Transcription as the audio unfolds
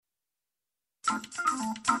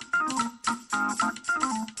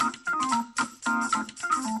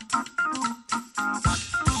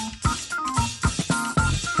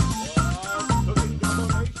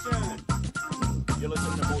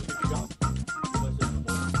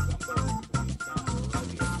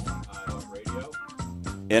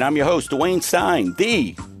And I'm your host, Dwayne Stein,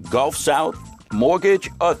 the Gulf South Mortgage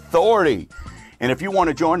Authority. And if you want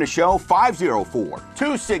to join the show,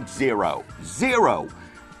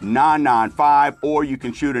 504-260-0995, or you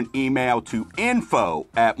can shoot an email to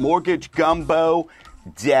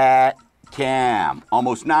info@mortgagegumbo.com.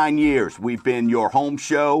 Almost 9 years we've been your home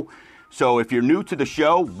show. So if you're new to the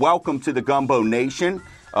show, welcome to the Gumbo Nation.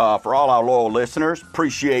 For all our loyal listeners,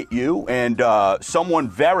 appreciate you. And someone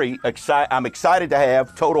very excited, I'm excited to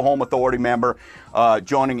have Total Home Authority member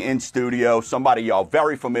joining in studio, somebody y'all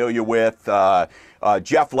very familiar with,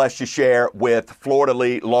 Jeff LeSaicherre with Fleur de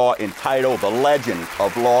Lis Law and Title, the legend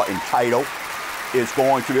of Law and Title, is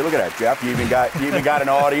going to be, look at that, Jeff, you even got an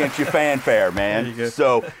audience, your fanfare, man. There you go.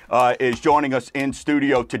 So is joining us in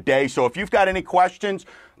studio today. So if you've got any questions,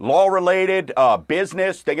 law-related,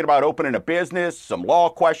 business, thinking about opening a business, some law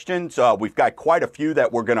questions. We've got quite a few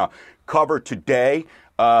that we're going to cover today.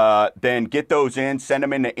 Then get those in. Send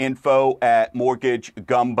them in to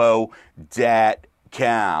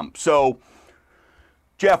info@mortgagegumbo.com. So,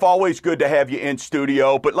 Jeff, always good to have you in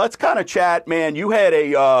studio. But let's kind of chat, man. You had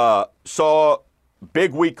a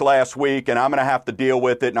big week last week, and I'm going to have to deal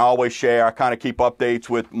with it and always share. I kind of keep updates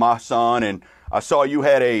with my son, and I saw you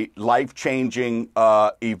had a life-changing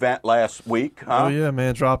event last week, huh? Oh, yeah,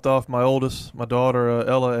 man. Dropped off my oldest, my daughter,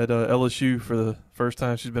 Ella, at LSU for the first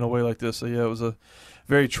time she's been away like this. So, yeah, it was a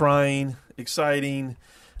very trying, exciting,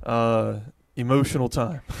 emotional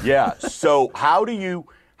time. Yeah. So how do you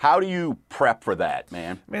prep for that,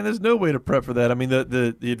 man? Man, there's no way to prep for that. I mean,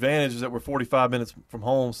 the advantage is that we're 45 minutes from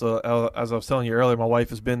home. So, as I was telling you earlier, my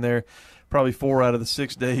wife has been there probably 4 out of the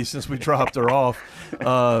 6 days since we dropped her off.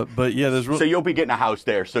 But yeah, there's so you'll be getting a house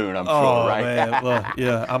there soon, I'm sure, right? Man, well,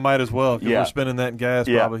 yeah, I might as well, because we're spending that in gas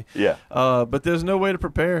probably. Yeah. But there's no way to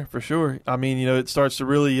prepare for sure. I mean, it starts to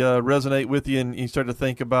really resonate with you, and you start to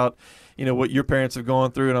think about, what your parents have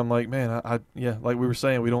gone through. And I'm like, man, like we were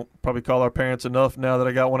saying, we don't probably call our parents enough now that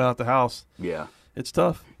I got one out the house. Yeah. It's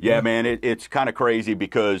tough. Yeah, man, it's kind of crazy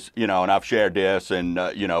because, and I've shared this and,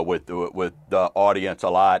 with the audience a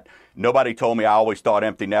lot. Nobody told me I always thought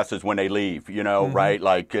empty nesters when they leave, right?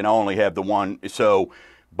 Like, and I only have the one. So,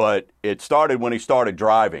 but it started when he started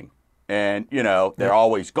driving and, they're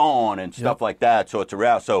always gone and stuff like that. So it's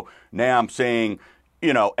around. So now I'm seeing,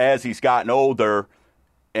 as he's gotten older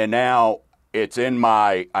and now it's in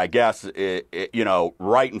my, I guess, right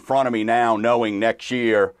in front of me now, knowing next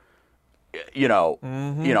year,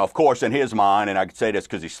 of course, in his mind, and I could say this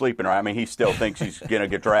because he's sleeping, right? I mean, he still thinks he's going to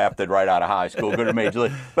get drafted right out of high school, go to major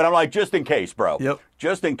league. But I'm like, just in case, bro. Yep.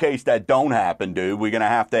 Just in case that don't happen, dude, we're going to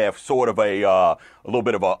have sort of a little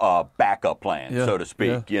bit of a backup plan, so to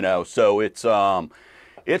speak, So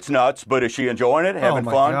it's nuts, but is she enjoying it, having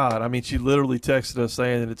fun? Oh, my God. I mean, she literally texted us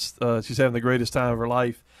saying that she's having the greatest time of her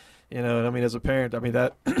life. And I mean, as a parent, I mean,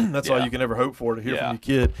 that's all you can ever hope for, to hear from your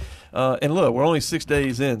kid. And look, we're only 6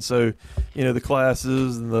 days in, so, the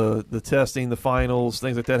classes and the testing, the finals,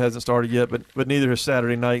 things like that hasn't started yet, but neither has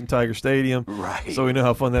Saturday night in Tiger Stadium. Right. So we know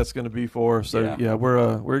how fun that's going to be for us. So,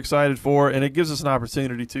 we're excited for it, and it gives us an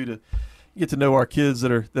opportunity, too, to get to know our kids that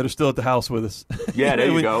are still at the house with us. Yeah, there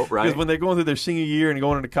you go, right. Because when they're going through their senior year and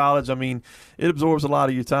going into college, I mean, it absorbs a lot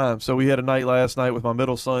of your time. So we had a night last night with my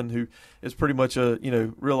middle son, who is pretty much a,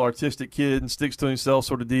 real artistic kid and sticks to himself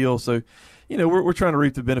sort of deal. So, we're trying to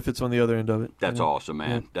reap the benefits on the other end of it. That's awesome,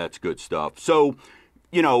 man. Yeah. That's good stuff. So,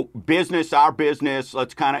 our business,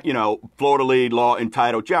 let's kind of, Fleur de Lis Law and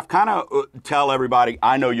Title. Jeff, kind of tell everybody,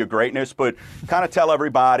 I know your greatness, but kind of tell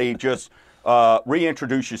everybody just –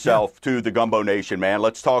 reintroduce yourself to the Gumbo Nation, man.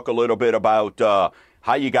 Let's talk a little bit about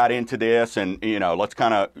how you got into this, and let's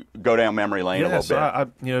kind of go down memory lane a little bit. I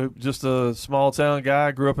just a small town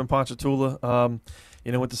guy. Grew up in Ponchatoula.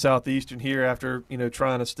 Went to Southeastern here after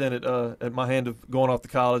trying a stint at my hand of going off to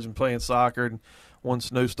college and playing soccer, and one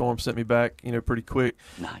snowstorm sent me back, pretty quick.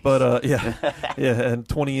 Nice. But and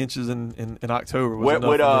 20 inches in October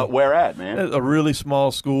was where at, man? A really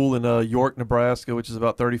small school in York, Nebraska, which is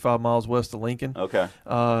about 35 miles west of Lincoln. Okay.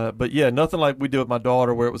 But yeah, nothing like we did with my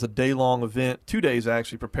daughter, where it was a day-long event, 2 days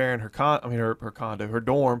actually, preparing her condo, her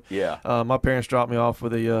dorm. Yeah. My parents dropped me off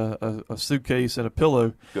with a suitcase and a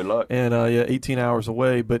pillow. Good luck. And 18 hours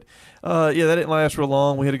away, but that didn't last real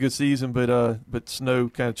long. We had a good season, but snow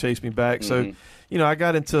kind of chased me back. Mm-hmm. So. I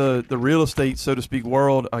got into the real estate, so to speak,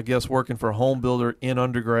 world, I guess, working for a home builder in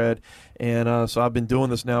undergrad. And so I've been doing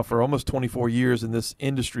this now for almost 24 years in this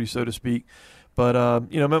industry, so to speak. But, I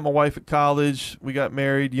met my wife at college. We got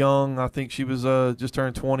married young. I think she was just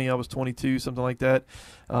turned 20. I was 22, something like that.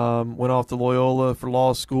 Went off to Loyola for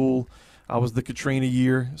law school. I was the Katrina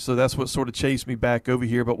year, so that's what sort of chased me back over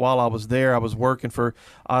here. But while I was there, I was working for,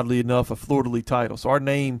 oddly enough, a Fleur de Lis title. So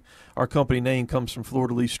our company name comes from Fleur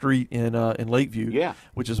de Lis Street in Lakeview,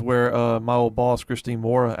 which is where my old boss, Christine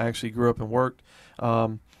Mora, actually grew up and worked.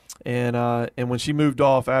 And when she moved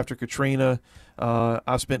off after Katrina,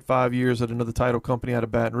 I spent 5 years at another title company out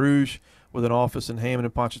of Baton Rouge with an office in Hammond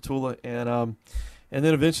and Ponchatoula. And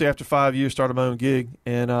then eventually, after 5 years, started my own gig,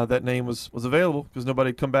 and that name was available because nobody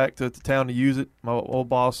had come back to town to use it. My old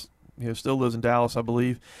boss, still lives in Dallas, I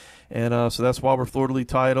believe, and so that's why we're Fleur de Lis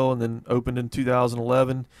title. And then opened in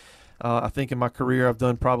 2011. I think in my career, I've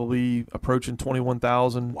done probably approaching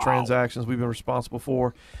 21,000 transactions we've been responsible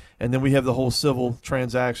for, and then we have the whole civil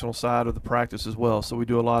transactional side of the practice as well. So we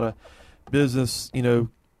do a lot of business,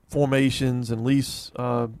 formations and lease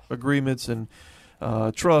agreements and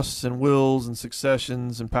trusts and wills and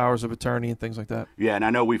successions and powers of attorney and things like that. Yeah, and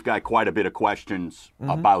I know we've got quite a bit of questions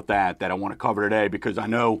about that I want to cover today because I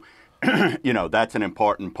know, that's an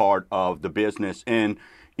important part of the business. And,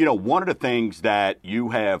 one of the things that you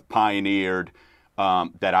have pioneered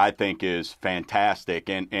that I think is fantastic,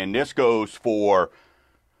 and this goes for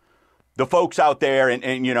the folks out there, and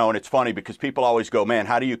it's funny because people always go, man,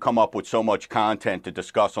 how do you come up with so much content to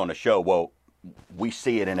discuss on the show? Well, we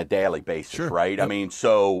see it in a daily basis, right? Yep. I mean,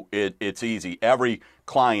 so it's easy. Every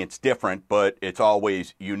client's different, but it's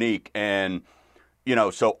always unique. And,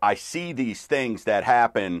 so I see these things that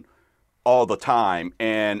happen all the time,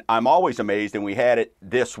 and I'm always amazed, and we had it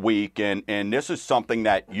this week, and this is something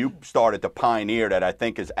that you started to pioneer that I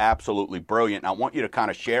think is absolutely brilliant. And I want you to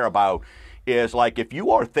kind of share about is like if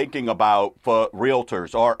you are thinking about for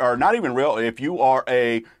realtors or not even real, if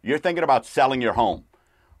you're thinking about selling your home,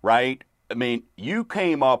 right? I mean, you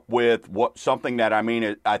came up with something that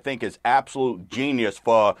I think is absolute genius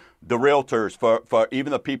for the realtors, for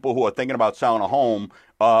even the people who are thinking about selling a home,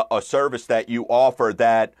 a service that you offer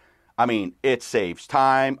that, it saves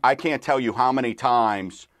time. I can't tell you how many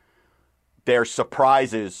times there's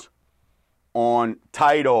surprises on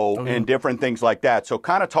title and different things like that. So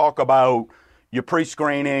kind of talk about your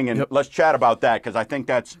pre-screening and let's chat about that because I think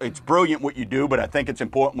it's brilliant what you do, but I think it's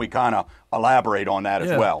important we kind of elaborate on that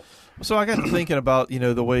as well. So I got to thinking about,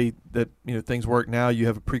 the way that, things work now. You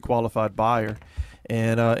have a pre-qualified buyer.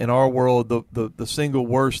 And in our world, the single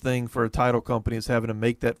worst thing for a title company is having to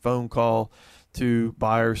make that phone call to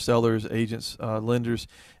buyers, sellers, agents, lenders,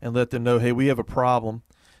 and let them know, hey, we have a problem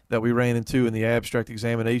that we ran into in the abstract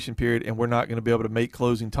examination period, and we're not going to be able to make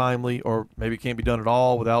closing timely, or maybe it can't be done at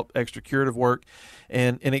all without extra curative work.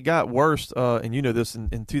 And it got worse, and this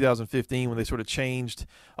in 2015 when they sort of changed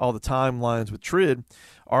all the timelines with TRID,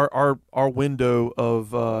 our window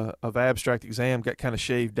of abstract exam got kind of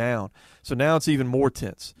shaved down. So now it's even more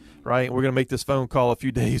tense, right? We're going to make this phone call a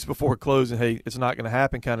few days before closing. Hey, it's not going to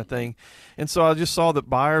happen kind of thing. And so I just saw that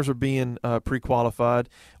buyers are being pre-qualified.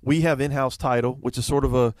 We have in-house title, which is sort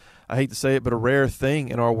of I hate to say it, but a rare thing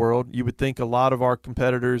in our world. You would think a lot of our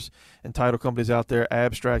competitors and title companies out there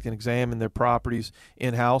abstract and examine their properties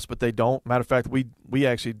in-house, but they don't. Matter of fact, we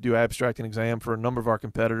actually do abstract and exam for a number of our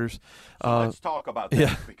competitors. So let's talk about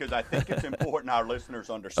that because I think it's important our listeners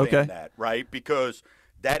understand that, right? Because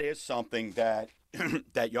that is something that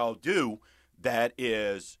that y'all do that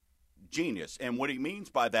is genius. And what he means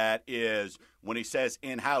by that is when he says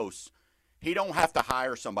in-house, he don't have to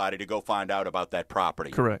hire somebody to go find out about that property,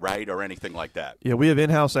 correct, right, or anything like that. Yeah, we have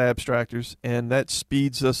in-house abstractors, and that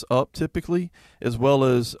speeds us up typically, as well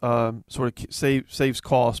as sort of saves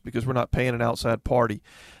costs because we're not paying an outside party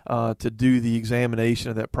to do the examination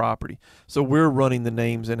of that property. So we're running the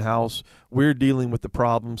names in-house, we're dealing with the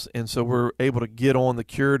problems, and so we're able to get on the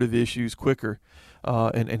curative issues quicker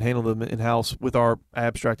and handle them in-house with our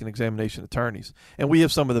abstract and examination attorneys. And we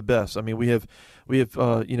have some of the best. We have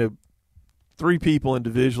 3 people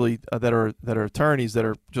individually that are attorneys that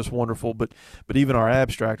are just wonderful, but even our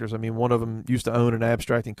abstractors. One of them used to own an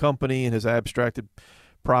abstracting company and has abstracted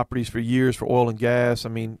properties for years for oil and gas.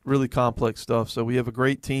 Really complex stuff. So we have a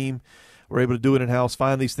great team. We're able to do it in-house,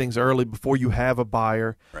 find these things early before you have a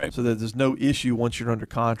buyer, right, so that there's no issue once you're under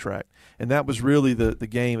contract. And that was really the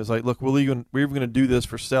game. Is like, look, we're even going to do this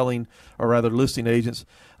for selling, or rather listing agents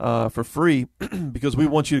for free because we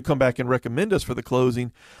want you to come back and recommend us for the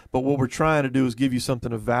closing. But what we're trying to do is give you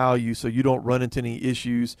something of value so you don't run into any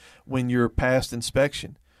issues when you're past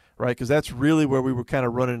inspection. right? Because that's really where we were kind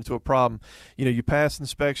of running into a problem. You know, you pass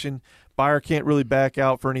inspection, buyer can't really back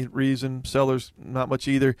out for any reason, sellers not much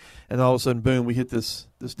either, and all of a sudden, boom, we hit this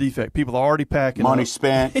defect. People are already packing money up.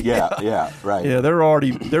 Spent, yeah, right. Yeah,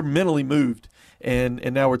 they're mentally moved. And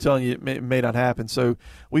now we're telling you it may not happen. So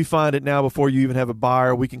we find it now before you even have a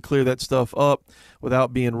buyer. We can clear that stuff up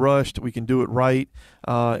without being rushed. We can do it right,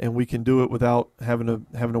 and we can do it without having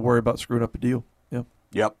to worry about screwing up a deal. Yeah.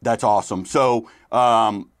 Yep, that's awesome. So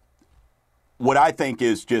what I think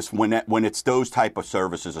is just when it's those type of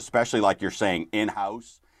services, especially like you're saying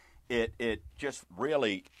in-house, it just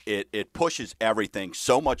really it pushes everything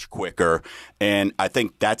so much quicker, and I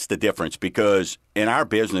think that's the difference, because in our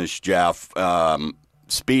business, Jeff,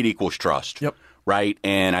 speed equals trust. Yep. Right,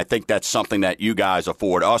 and I think that's something that you guys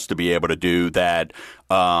afford us to be able to do that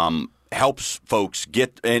helps folks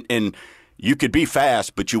get and you could be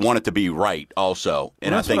fast, but you want it to be right also,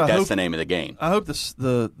 and I think that's the name of the game. I hope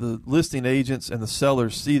the listing agents and the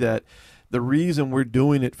sellers see that the reason we're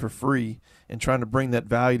doing it for free and trying to bring that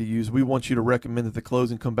value to you is we want you to recommend that the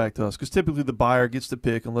closing come back to us, because typically the buyer gets to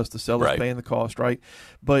pick unless the seller's paying the cost, right?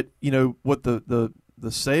 But you know what the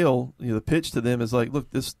sale, you know, the pitch to them is like, look,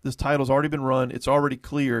 this title's already been run, it's already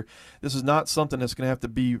clear. This is not something that's going to have to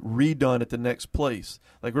be redone at the next place.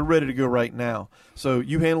 Like, we're ready to go right now. So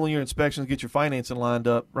you handling your inspections, get your financing lined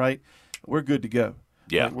up, right? We're good to go.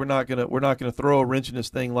 Yeah, like, we're not gonna throw a wrench in this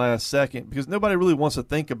thing last second, because nobody really wants to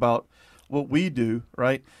think about what we do,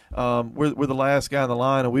 right? We're the last guy on the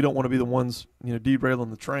line, and we don't want to be the ones, you know, derailing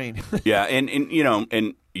the train. Yeah, and you know,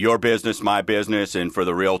 and your business, my business, and for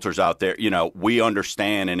the realtors out there, you know, we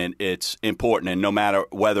understand, and it's important. And no matter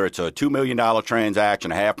whether it's a $2 million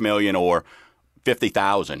transaction, $500,000, or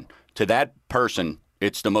 $50,000, to that person,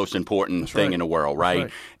 it's the most important thing in the world, right?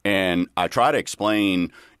 And I try to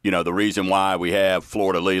explain, you know, the reason why we have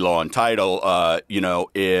Fleur de Lis Law and Title, you know,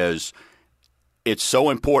 is it's so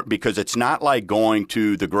important, because it's not like going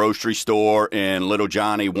to the grocery store and little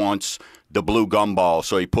Johnny wants the blue gumball,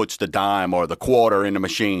 so he puts the dime or the quarter in the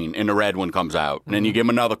machine, and the red one comes out. And then you give him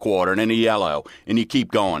another quarter, and then the yellow, and you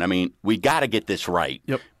keep going. I mean, we got to get this right,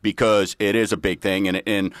 because it is a big thing.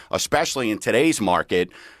 And especially in today's market,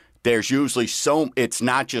 there's usually it's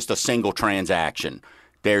not just a single transaction.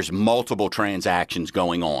 There's multiple transactions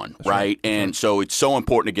going on, right? And so it's so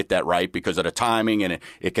important to get that right because of the timing, and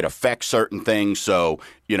it could affect certain things. So,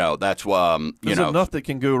 you know, that's why, There's enough that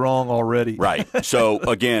can go wrong already. Right. So,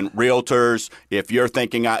 again, realtors, if you're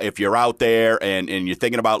out there and you're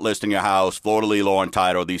thinking about listing your house, Fleur de Lis Law and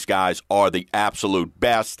Title, these guys are the absolute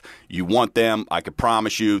best. You want them. I can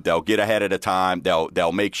promise you they'll get ahead of the time.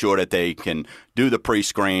 They'll make sure that they can do the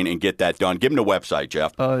pre-screen and get that done. Give them the website,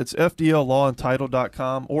 Jeff. It's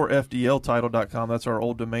fdllawandtitle.com or fdltitle.com. That's our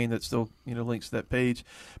old domain that still, you know, links to that page.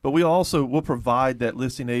 But we'll provide that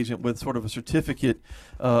listing agent with sort of a certificate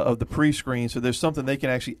of the pre-screen, so there's something they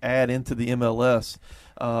can actually add into the MLS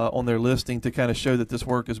on their listing to kind of show that this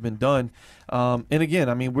work has been done. And again,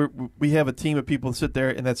 I mean, we have a team of people that sit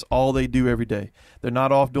there, and that's all they do every day. They're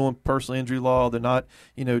not off doing personal injury law. They're not,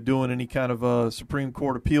 you know, doing any kind of Supreme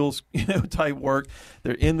Court appeals, you know, type work.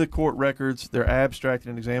 They're in the court records. They're abstracting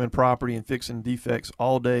and examining property and fixing defects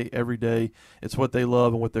all day, every day. It's what they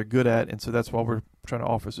love and what they're good at, and so that's why we're trying to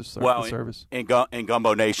offer this service. In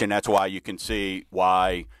Gumbo Nation, that's why you can see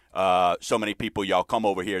why so many people, y'all come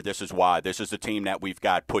over here. This is why. This is the team that we've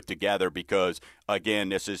got put together, because, again,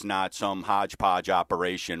 this is not some hodgepodge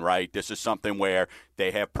operation, right? This is something where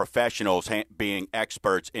they have professionals being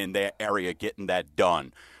experts in their area getting that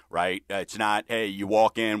done, right? It's not, hey, you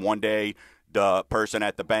walk in one day, the person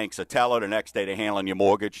at the bank's a teller, the next day they're handling your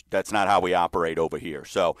mortgage. That's not how we operate over here.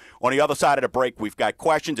 So on the other side of the break, we've got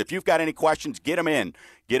questions. If you've got any questions, get them in.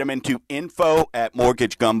 Get them into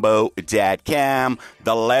info@mortgagegumbo.com.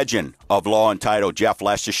 The legend of Law and Title, Jeff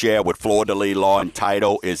LeSaicherre with Fleur de Lis Law and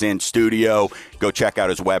Title, is in studio. Go check out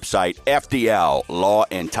his website,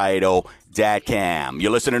 fdllawandtitle.com.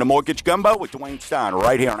 You're listening to Mortgage Gumbo with Dwayne Stein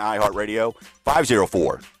right here on iHeartRadio,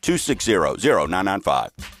 504-260-0995.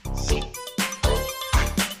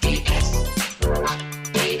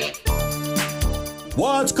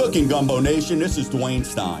 What's cooking, Gumbo Nation? This is Dwayne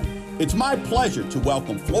Stein. It's my pleasure to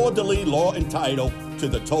welcome Fleur de Lis Law and Title to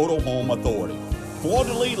the Total Home Authority. Fleur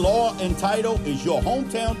de Lis Law and Title is your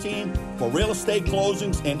hometown team for real estate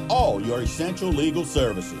closings and all your essential legal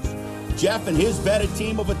services. Jeff and his vetted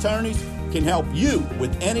team of attorneys can help you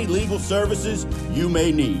with any legal services you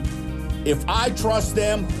may need. If I trust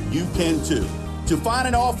them, you can too. To find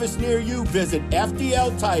an office near you, visit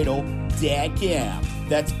FDLtitle.com.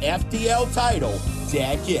 That's FDLtitle.com.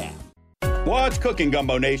 What's cooking,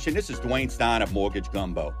 Gumbo Nation? This is Dwayne Stein of Mortgage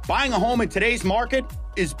Gumbo. Buying a home in today's market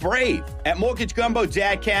is brave. At Mortgage Gumbo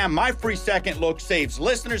Dadcam, my free second look saves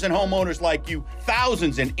listeners and homeowners like you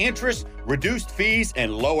thousands in interest, reduced fees,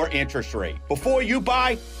 and lower interest rate. Before you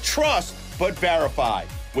buy, trust but verify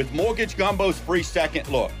with Mortgage Gumbo's free second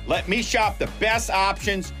look. Let me shop the best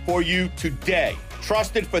options for you today.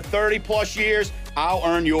 Trusted for 30 plus years, I'll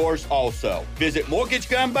earn yours also. Visit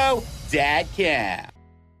MortgageGumbo.com.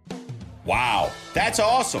 Wow, that's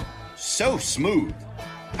awesome. So smooth.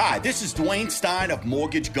 Hi, this is Dwayne Stein of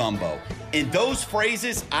Mortgage Gumbo, and those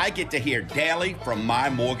phrases I get to hear daily from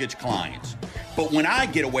my mortgage clients. But when I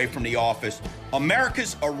get away from the office,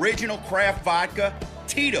 America's original craft vodka,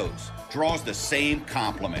 Tito's, draws the same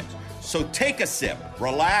compliments. So take a sip,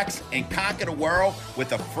 relax, and conquer the world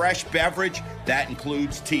with a fresh beverage that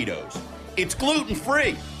includes Tito's. It's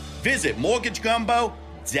gluten-free. Visit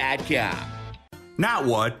MortgageGumbo.com. Not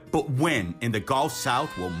what, but when in the Gulf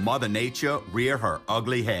South will Mother Nature rear her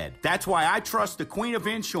ugly head. That's why I trust the Queen of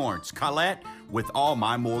Insurance, Colette, with all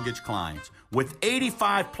my mortgage clients. With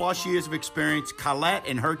 85 plus years of experience, Colette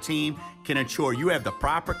and her team can ensure you have the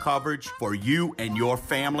proper coverage for you and your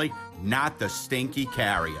family, not the stinky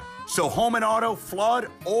carrier. So home and auto, flood,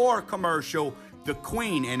 or commercial, the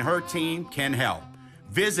Queen and her team can help.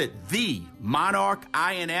 Visit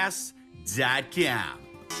themonarchins.com.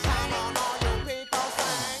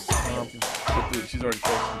 She's already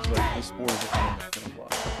texted. She's like, this sport isn't going to fly.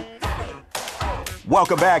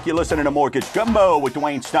 Welcome back. You're listening to Mortgage Gumbo with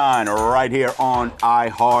Dwayne Stein right here on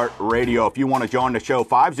iHeartRadio. If you want to join the show,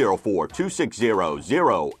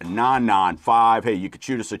 504-260-0995. Hey, you could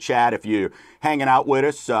shoot us a chat if you're hanging out with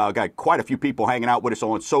us. Got quite a few people hanging out with us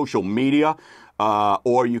on social media.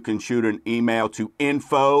 Or you can shoot an email to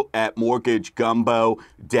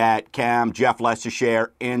info@mortgagegumbo.com. Jeff LeSaicherre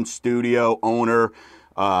in studio, owner,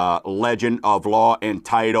 legend of law and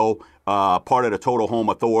title, part of the Total Home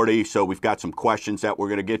Authority. So we've got some questions that we're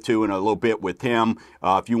going to get to in a little bit with him.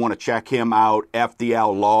 If you want to check him out,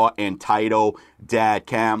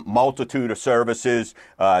 FDLLawandtitle.com. Multitude of services.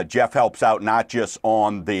 Jeff helps out not just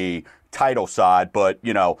on the title side, but,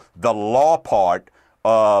 you know, the law part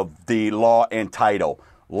of the law and title.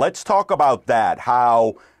 Let's talk about that.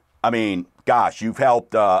 How, I mean, gosh, you've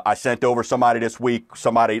helped. I sent over somebody this week,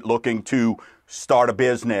 somebody looking to start a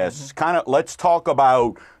business. Mm-hmm. Kind of, let's talk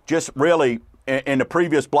about just really, in the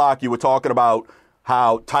previous block, you were talking about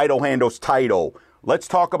how title handles title. Let's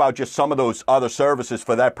talk about just some of those other services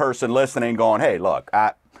for that person listening going, hey, look,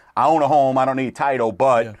 I own a home. I don't need title.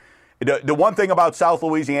 But the one thing about South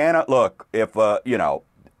Louisiana, look, if, you know,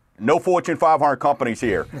 no Fortune 500 companies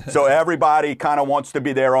here. So everybody kind of wants to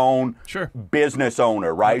be their own business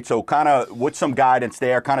owner, right? So kind of with some guidance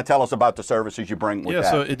there, kind of tell us about the services you bring with that.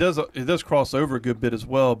 Yeah, so it does cross over a good bit as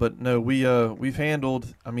well. But no, we've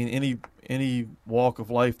handled, I mean, any walk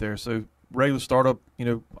of life there. So regular startup, you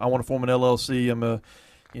know, I want to form an LLC. I'm an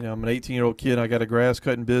 18-year-old kid. I got a grass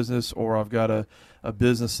cutting business, or I've got a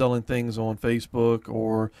business selling things on Facebook,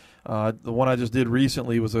 or the one I just did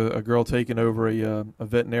recently was a girl taking over a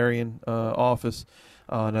veterinarian office.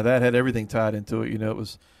 Now that had everything tied into it. You know, it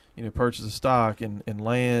was, you know, purchase of stock and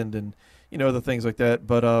land and, you know, other things like that.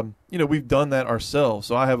 But, you know, we've done that ourselves.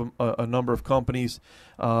 So I have a number of companies.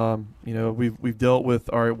 You know, we've dealt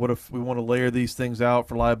with, all right, what if we want to layer these things out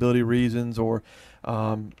for liability reasons, or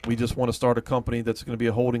we just want to start a company that's going to be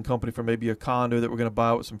a holding company for maybe a condo that we're going to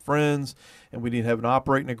buy with some friends, and we need to have an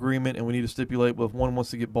operating agreement, and we need to stipulate, well, if one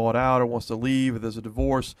wants to get bought out or wants to leave, if there's a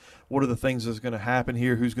divorce, what are the things that's going to happen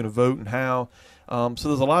here, who's going to vote and how. So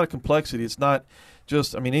there's a lot of complexity. It's not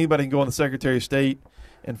just, I mean, anybody can go on the Secretary of State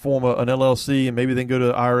and form an LLC, and maybe they can go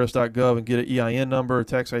to irs.gov and get an EIN number or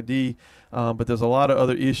tax ID. But there's a lot of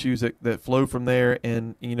other issues that flow from there,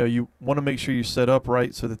 and, you know, you want to make sure you set up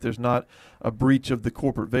right so that there's not a breach of the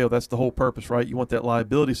corporate veil. That's the whole purpose, right? You want that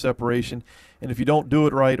liability separation, and if you don't do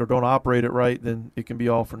it right or don't operate it right, then it can be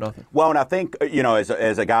all for nothing. Well, and I think, you know, as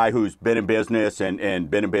a guy who's been in business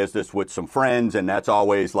and been in business with some friends, and that's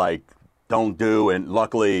always like, don't do, and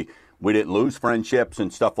luckily we didn't lose friendships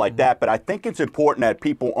and stuff like that. But I think it's important that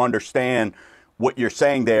people understand what you're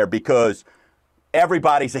saying there, because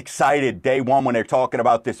everybody's excited day one when they're talking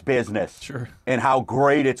about this business and how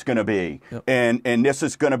great it's going to be. Yep. And this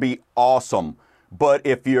is going to be awesome. But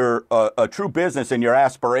if you're a true business and your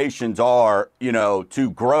aspirations are, you know, to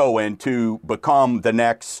grow and to become the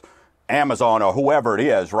next Amazon or whoever it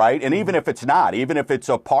is, right? And even if it's not, even if it's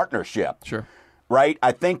a partnership, right?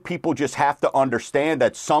 I think people just have to understand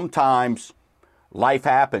that sometimes life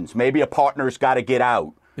happens. Maybe a partner's got to get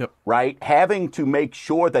out. Right? Having to make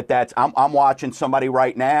sure that I'm watching somebody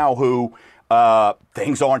right now who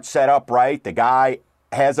things aren't set up right. The guy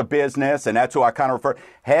has a business, and that's who I kind of refer.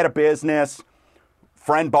 Had a business.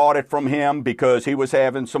 Friend bought it from him because he was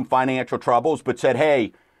having some financial troubles, but said,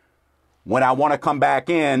 hey, when I want to come back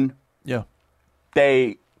in,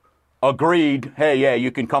 they agreed, hey, yeah,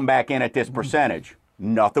 you can come back in at this percentage.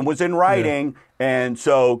 Nothing was in writing, and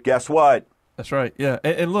so guess what? That's right, yeah.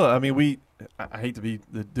 And look, I mean, I hate to be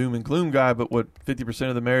the doom and gloom guy, but 50%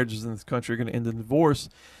 of the marriages in this country are going to end in divorce.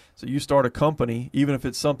 So you start a company, even if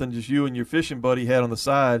it's something just you and your fishing buddy had on the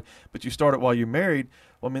side, but you start it while you're married.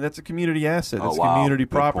 Well, I mean, that's a community asset. That's a community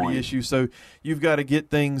property issue. So you've got to get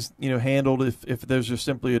things, handled if there's just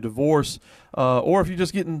simply a divorce, or if you're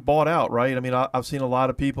just getting bought out, right? I mean, I've seen a lot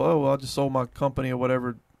of people, oh, well, I just sold my company or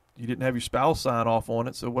whatever. You didn't have your spouse sign off on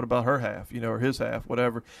it, so what about her half, or his half,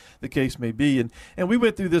 whatever the case may be. And we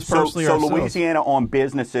went through this personally ourselves. So Louisiana on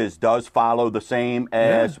businesses does follow the same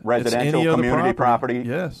as residential community property?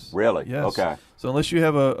 Yes. Really? Yes. Okay. So unless you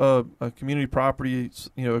have a community property,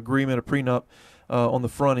 agreement, a prenup on the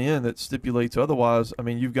front end that stipulates otherwise, I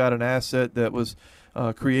mean, you've got an asset that was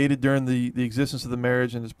created during the existence of the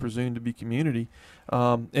marriage and is presumed to be community.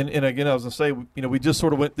 And again, I was going to say, we just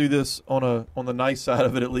sort of went through this on the nice side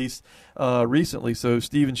of it, at least recently. So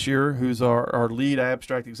Stephen Shearer, who's our lead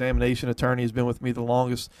abstract examination attorney, has been with me the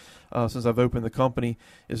longest since I've opened the company,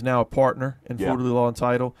 is now a partner in Fleur de Lis Law and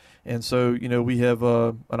Title. And so, we have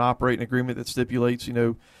an operating agreement that stipulates,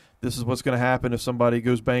 this is what's going to happen if somebody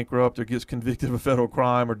goes bankrupt or gets convicted of a federal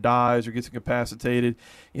crime or dies or gets incapacitated,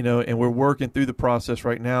 and we're working through the process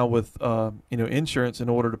right now with, insurance in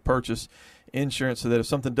order to purchase insurance so that if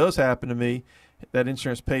something does happen to me, that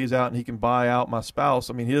insurance pays out and he can buy out my spouse.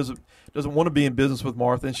 I mean, he doesn't want to be in business with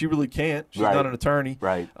Martha, and she really can't. She's not an attorney.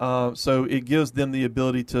 Right. So it gives them the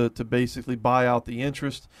ability to basically buy out the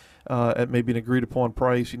interest at maybe an agreed upon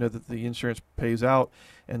price, that the insurance pays out.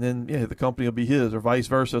 And then, the company will be his, or vice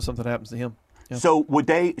versa if something happens to him. Yeah.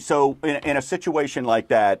 So in a situation like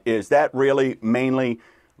that, is that really mainly,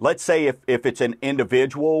 let's say if it's an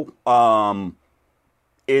individual,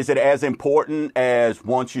 is it as important as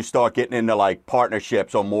once you start getting into like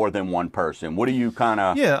partnerships or more than one person? What do you kind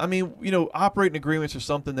of? Yeah, I mean, operating agreements are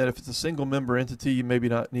something that if it's a single member entity, you maybe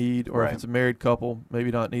not need, or if it's a married couple,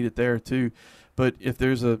 maybe not need it there too. But if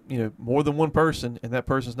there's more than one person and that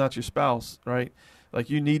person's not your spouse, right? Like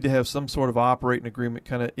you need to have some sort of operating agreement,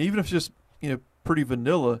 kind of, even if it's just, pretty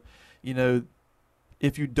vanilla,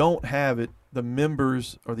 if you don't have it, the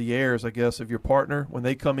members or the heirs, I guess, of your partner, when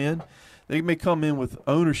they come in, they may come in with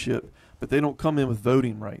ownership, but they don't come in with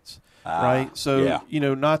voting rights, right? So,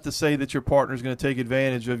 not to say that your partner is going to take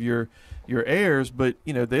advantage of your heirs, but,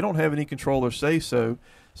 they don't have any control or say so.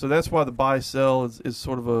 So that's why the buy-sell is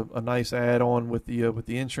sort of a nice add-on with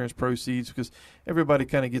the insurance proceeds, because everybody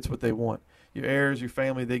kind of gets what they want. Your heirs, your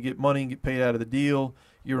family, they get money and get paid out of the deal.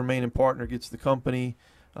 Your remaining partner gets the company,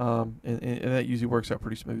 and that usually works out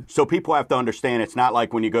pretty smooth. So people have to understand it's not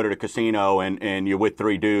like when you go to the casino and you're with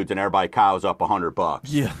three dudes and everybody cows up $100.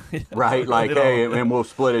 Yeah. Right? Like, hey, and we'll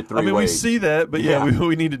split it three ways. I mean, we see that, but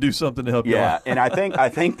we need to do something to help you out. Yeah, and I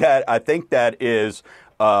think that is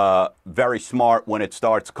very smart when it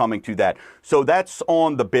starts coming to that. So that's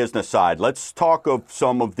on the business side. Let's talk of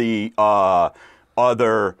some of the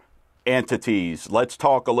other entities. Let's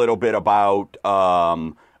talk a little bit about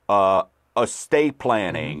estate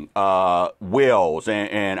planning, wills,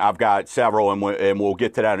 and I've got several, and we'll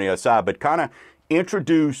get to that on the other side. But kind of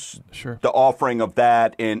introduce the offering of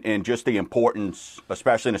that and just the importance,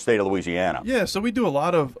 especially in the state of Louisiana. Yeah, so we do a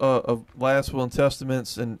lot of last will and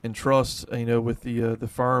testaments and trusts, with the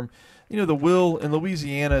firm. The will in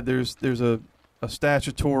Louisiana, there's a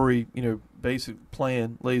statutory, basic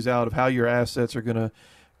plan lays out of how your assets are going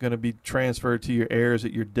to be transferred to your heirs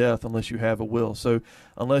at your death unless you have a will. So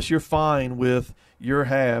unless you're fine with your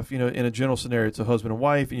half, in a general scenario, it's a husband and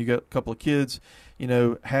wife and you got a couple of kids,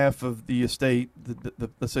 half of the estate,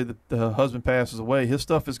 let's say the husband passes away, his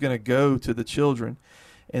stuff is going to go to the children,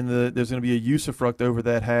 and there's going to be a usufruct over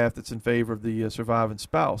that half that's in favor of the surviving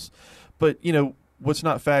spouse. But, what's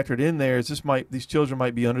not factored in there is these children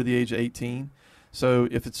might be under the age of 18. So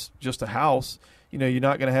if it's just a house, you're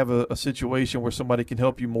not going to have a situation where somebody can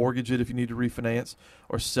help you mortgage it if you need to refinance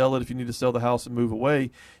or sell it if you need to sell the house and move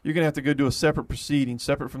away. You're going to have to go do a separate proceeding,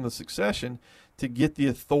 separate from the succession, to get the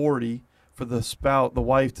authority for the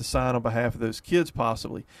wife to sign on behalf of those kids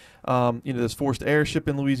possibly. There's forced heirship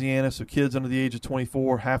in Louisiana, so kids under the age of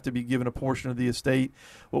 24 have to be given a portion of the estate.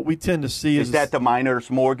 What we tend to see is that the minor's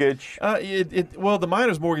mortgage? Well, the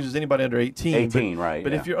minor's mortgage is anybody under 18. 18, right.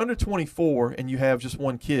 But if you're under 24 and you have just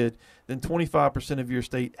one kid, then 25% of your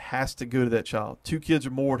estate has to go to that child. 2 kids or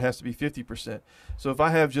more, it has to be 50%. So if I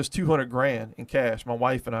have just $200,000 in cash, my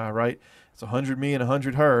wife and I, right, it's $100 me and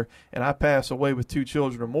 $100 her, and I pass away with 2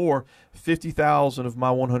 children or more, $50,000 of my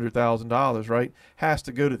 $100,000, right, has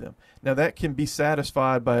to go to them. Now that can be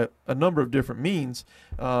satisfied by a number of different means,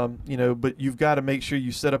 but you've got to make sure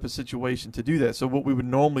you set up a situation to do that. So what we would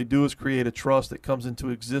normally do is create a trust that comes into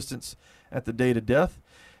existence at the date of death.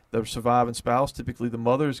 The surviving spouse, typically the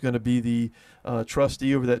mother, is going to be the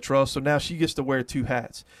trustee over that trust. So now she gets to wear 2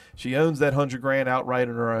 hats. She owns that $100,000 outright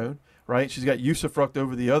on her own, right? She's got usufruct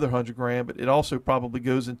over the other $100,000, but it also probably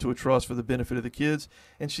goes into a trust for the benefit of the kids,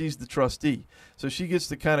 and she's the trustee. So she gets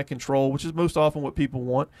to kind of control, which is most often what people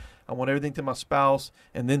want. I want everything to my spouse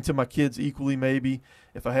and then to my kids equally, maybe.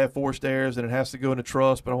 If I have forced heirs, then it has to go in a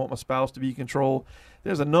trust, but I want my spouse to be in control.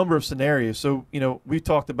 There's a number of scenarios. So, we've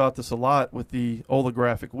talked about this a lot with the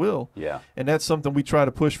oligraphic will. Yeah. And that's something we try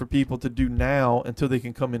to push for people to do now until they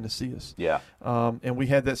can come in to see us. Yeah. And we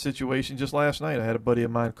had that situation just last night. I had a buddy of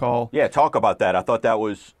mine call. Yeah, talk about that. I thought that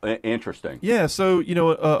was interesting. Yeah, so,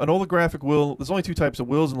 an oligraphic will, there's only 2 types of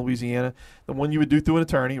wills in Louisiana. The one you would do through an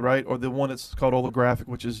attorney, right, or the one that's called oligraphic,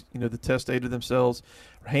 which is, the testator themselves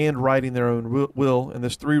handwriting their own will. And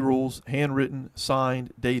there's 3 rules: handwritten,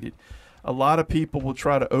 signed, dated. A lot of people will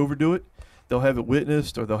try to overdo it. They'll have it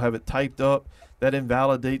witnessed or they'll have it typed up. That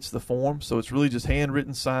invalidates the form. So it's really just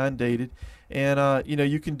handwritten, signed, dated. And,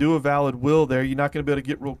 you can do a valid will there. You're not going to be able to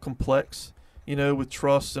get real complex, with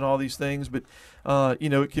trusts and all these things. But,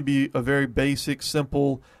 it can be a very basic,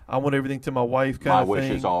 simple, I want everything to my wife kind of thing. My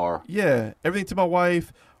wishes are. Yeah, everything to my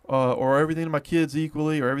wife. Or everything to my kids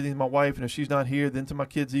equally, or everything to my wife, and if she's not here, then to my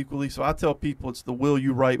kids equally. So I tell people it's the will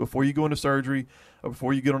you write before you go into surgery or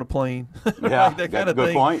before you get on a plane. Yeah, like that kind of good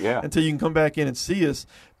thing, point, yeah. until you can come back in and see us.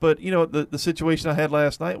 But, the situation I had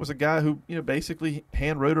last night was a guy who, basically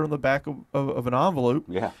hand wrote it on the back of an envelope.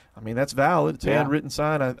 Yeah. I mean, that's valid. It's handwritten,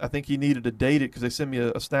 signed. I think he needed to date it because they sent me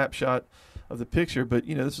a snapshot of the picture. But,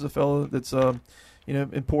 this is a fellow that's,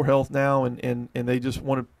 in poor health now, and they just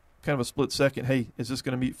wanted kind of a split second, hey, is this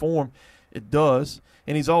going to meet form? It does.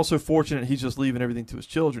 And he's also fortunate he's just leaving everything to his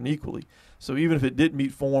children equally. So even if it did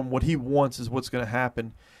meet form, what he wants is what's going to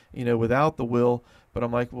happen, without the will. But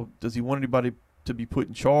I'm like, well, does he want anybody to be put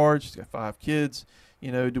in charge? He's got 5 kids.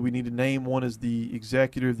 Do we need to name one as the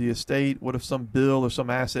executor of the estate? What if some bill or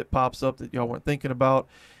some asset pops up that y'all weren't thinking about,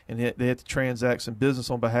 and they have to transact some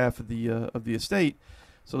business on behalf of the estate?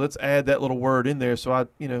 So let's add that little word in there. So I'm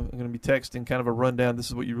going to be texting kind of a rundown. This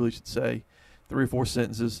is what you really should say. 3 or 4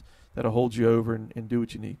 sentences that'll hold you over and do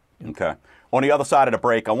what you need. Okay. On the other side of the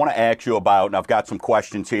break, I want to ask you about, and I've got some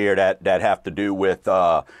questions here that have to do with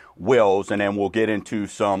wills, and then we'll get into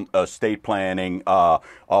some estate planning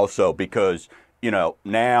also, because,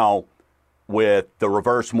 now with the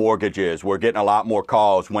reverse mortgages, we're getting a lot more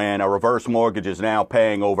calls when a reverse mortgage is now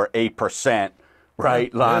paying over 8%.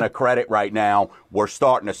 Right, line of credit right now. We're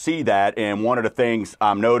starting to see that, and one of the things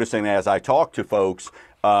I'm noticing as I talk to folks,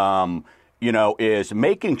 is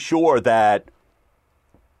making sure that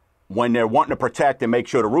when they're wanting to protect and make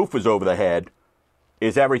sure the roof is over the head,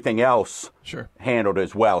 is everything else handled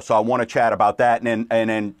as well. So I want to chat about that, and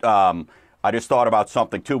then I just thought about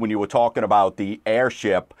something too when you were talking about the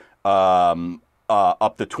heirship up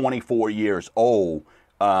to 24 years old.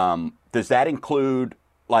 Does that include,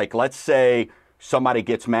 like, let's say somebody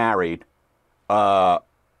gets married and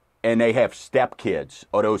they have stepkids?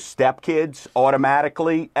 Are those stepkids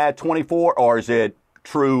automatically at 24, or is it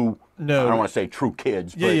true? No, I don't want to say true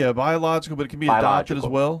kids. Yeah, biological, but it can be adopted as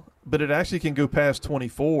well. But it actually can go past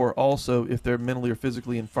 24 also if they're mentally or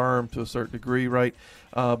physically infirm to a certain degree, right?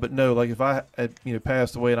 But no, like if I had,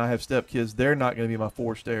 passed away and I have stepkids, they're not going to be my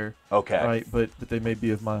forced heir. Okay. Right, but they may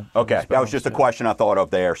be of my Okay, that was just a question I thought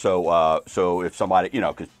of there. So so if somebody,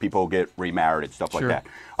 because people get remarried and stuff like that.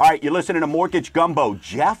 All right, you're listening to Mortgage Gumbo.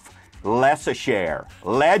 Jeff LeSaicherre,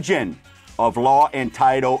 legend of Law and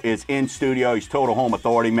Title, is in studio. He's Total Home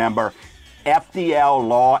Authority member.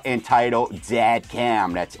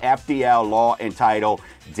 FDLLawandtitle.com. That's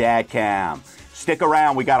FDLLawandtitle.com. Stick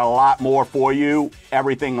around. We got a lot more for you.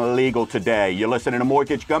 Everything legal today. You're listening to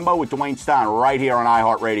Mortgage Gumbo with Dwayne Stein right here on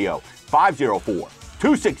iHeartRadio.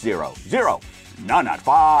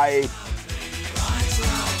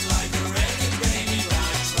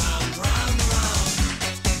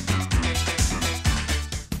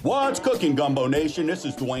 What's cooking, Gumbo Nation? This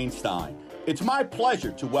is Dwayne Stein. It's my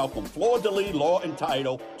pleasure to welcome Fleur de Lis Law and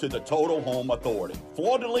Title to the Total Home Authority.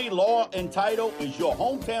 Fleur de Lis Law and Title is your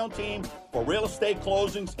hometown team for real estate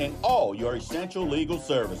closings and all your essential legal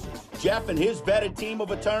services. Jeff and his vetted team of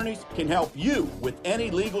attorneys can help you with any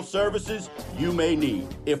legal services you may need.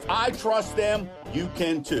 If I trust them, you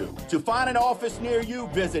can too. To find an office near you,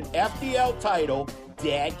 visit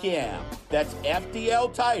FDLTitle.com. That's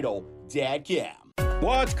FDLTitle.com.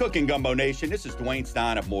 What's cooking, Gumbo Nation? This is Dwayne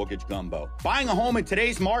Stein of Mortgage Gumbo. Buying a home in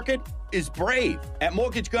today's market is brave. At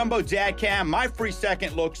MortgageGumbo.com, my free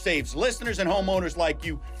second look saves listeners and homeowners like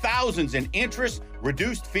you thousands in interest,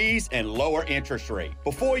 reduced fees, and lower interest rate.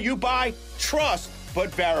 Before you buy, trust but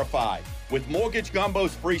verify with Mortgage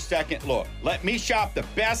Gumbo's free second look. Let me shop the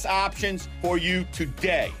best options for you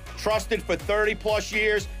today. Trusted for 30 plus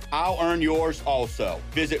years, I'll earn yours also.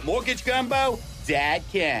 Visit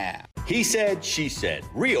MortgageGumbo.com. He said, she said,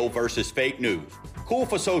 real versus fake news. Cool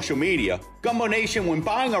for social media. Gumbo Nation, when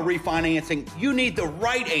buying or refinancing, you need the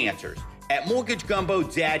right answers. At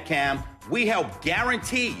MortgageGumbo.com, we help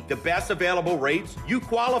guarantee the best available rates you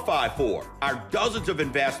qualify for. Our dozens of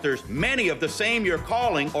investors, many of the same you're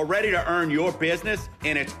calling, are ready to earn your business,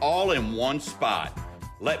 and it's all in one spot.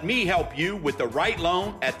 Let me help you with the right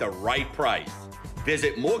loan at the right price.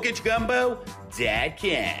 Visit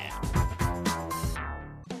MortgageGumbo.com.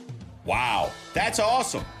 Wow, that's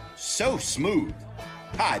awesome. So smooth.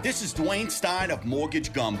 Hi, this is Dwayne Stein of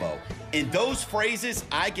Mortgage Gumbo, and those phrases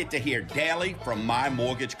I get to hear daily from my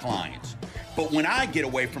mortgage clients. But when I get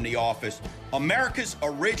away from the office, America's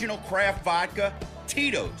original craft vodka,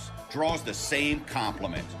 Tito's, draws the same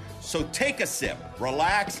compliments. So take a sip,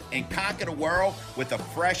 relax, and conquer the world with a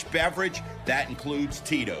fresh beverage that includes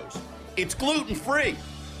Tito's. It's gluten-free.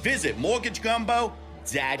 Visit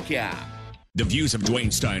MortgageGumbo.com. The views of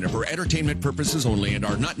Dwayne Stein are for entertainment purposes only and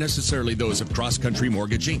are not necessarily those of CrossCountry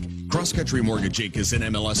Mortgage, Inc. CrossCountry Mortgage, Inc. is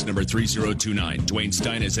NMLS number 3029. Dwayne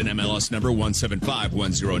Stein is NMLS number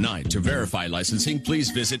 175109. To verify licensing,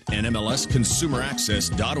 please visit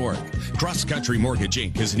NMLSConsumerAccess.org. CrossCountry Mortgage,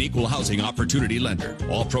 Inc. is an equal housing opportunity lender.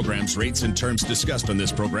 All programs, rates, and terms discussed on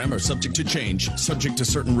this program are subject to change, subject to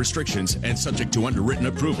certain restrictions, and subject to underwritten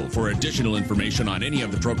approval. For additional information on any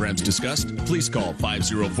of the programs discussed, please call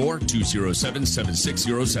 504-207-7607.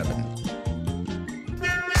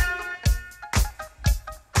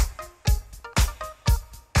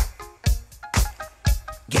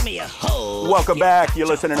 Give me a hole. Welcome back. You're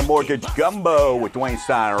listening to Mortgage Gumbo with Dwayne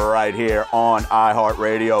Stein right here on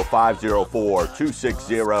iHeartRadio.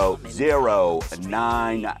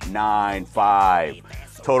 504-260-0995.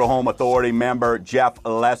 Total Home Authority member Jeff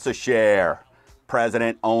LeSaicherre,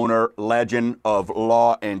 president, owner, legend of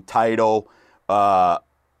Law and Title,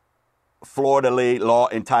 Fleur de Lis Law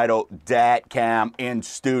and Title.com in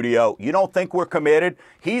studio. You don't think we're committed?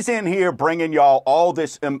 He's in here bringing y'all all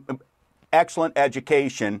this excellent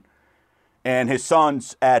education, and his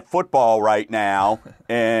son's at football right now,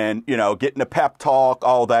 and, you know, getting a pep talk,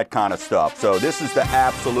 all that kind of stuff. So this is the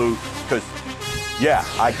absolute, because, yeah,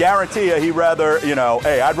 I guarantee you he'd rather, you know,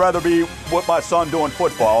 hey, I'd rather be with my son doing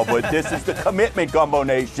football, but this is the commitment, Gumbo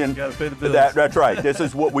Nation. Gotta pay the bills. That's right. This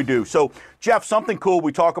is what we do. So, Jeff, something cool.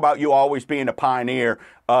 We talk about you always being a pioneer.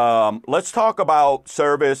 Let's talk about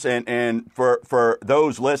service, and for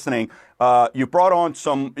those listening, you brought on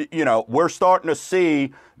some, you know, we're starting to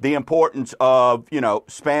see the importance of, you know,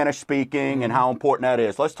 Spanish speaking and how important that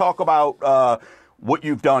is. Let's talk about what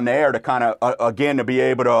you've done there to kind of, again, to be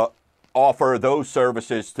able to offer those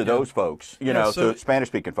services to those folks, you know, so to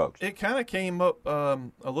Spanish-speaking folks. It kind of came up a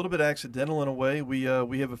little bit accidental in a way. We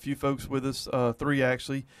have a few folks with us, three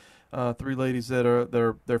actually, three ladies that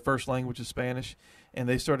are their first language is Spanish, and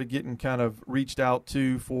they started getting kind of reached out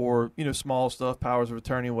to for, you know, small stuff, powers of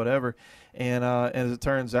attorney, whatever. And as it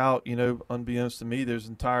turns out, you know, unbeknownst to me, there's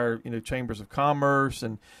entire, you know, chambers of commerce,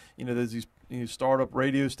 and, you know, there's these, you know, startup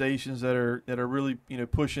radio stations that are really, you know,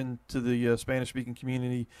 pushing to the Spanish-speaking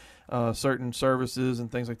community certain services and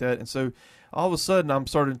things like that. And so all of a sudden I'm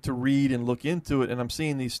starting to read and look into it, and I'm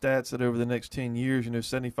seeing these stats that over the next 10 years, you know,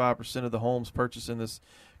 75% of the homes purchased in this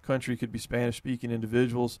country could be Spanish-speaking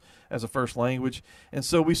individuals as a first language. And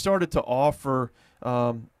so we started to offer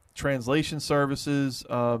translation services,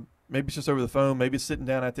 maybe it's just over the phone, maybe it's sitting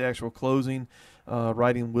down at the actual closing,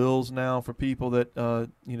 writing wills now for people that,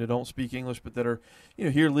 you know, don't speak English but that are, you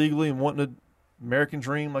know, here legally and wanting to American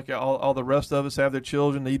dream like all the rest of us, have their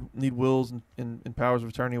children, need wills and powers of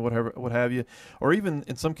attorney, whatever, what have you, or even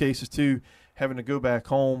in some cases too having to go back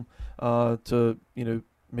home to, you know,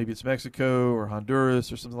 maybe it's Mexico or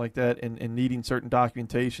Honduras or something like that, and needing certain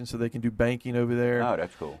documentation so they can do banking over there. Oh,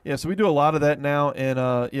 that's cool. Yeah, so we do a lot of that now, and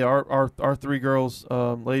our three girls,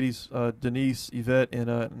 ladies, Denise, Yvette,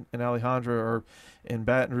 and Alejandra are in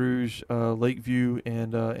Baton Rouge, Lakeview,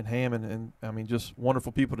 and Hammond, and I mean, just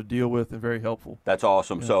wonderful people to deal with and very helpful. That's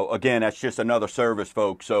awesome. Yeah. So again, that's just another service,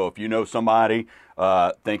 folks. So if you know somebody,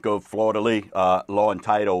 think of Fleur de Lis Law and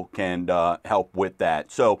Title can help with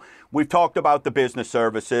that. So we've talked about the business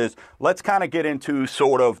services. Let's kind of get into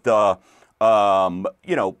sort of the,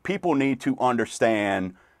 people need to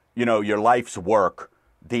understand, your life's work,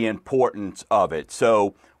 the importance of it.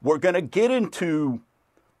 So we're going to get into,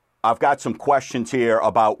 I've got some questions here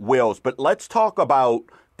about wills, but let's talk about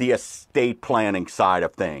the estate planning side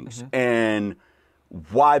of things and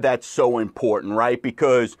why that's so important, right?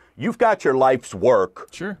 Because you've got your life's work,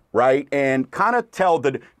 sure, right? And kind of tell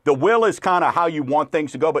the will is kind of how you want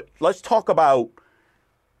things to go, but let's talk about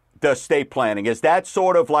the estate planning. Is that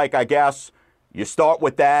sort of like, I guess, you start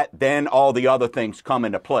with that, then all the other things come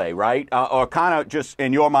into play, right? Or kind of just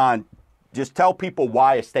in your mind, just tell people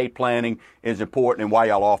why estate planning is important and why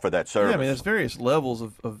y'all offer that service. Yeah, I mean, there's various levels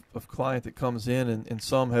of client that comes in, and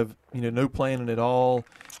some have, no planning at all,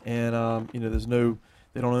 and, there's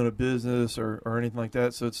they don't own a business or anything like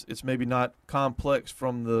that, so it's maybe not complex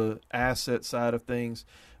from the asset side of things,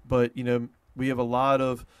 but, we have a lot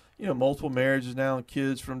of, multiple marriages now, and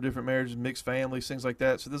kids from different marriages, mixed families, things like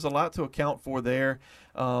that. So there's a lot to account for there,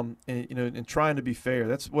 and trying to be fair.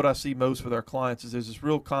 That's what I see most with our clients is there's this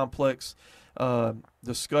real complex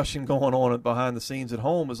discussion going on behind the scenes at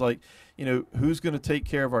home. Is like, who's going to take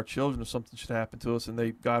care of our children if something should happen to us and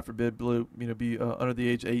they, God forbid, be under the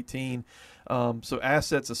age of 18. So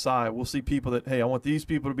assets aside, we'll see people that, hey, I want these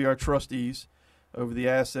people to be our trustees over the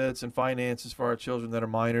assets and finances for our children that are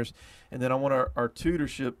minors. And then I want our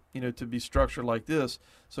tutorship, to be structured like this.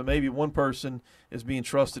 So maybe one person is being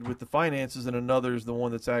trusted with the finances and another is the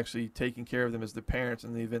one that's actually taking care of them as their parents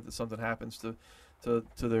in the event that something happens to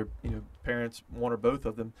their, parents, one or both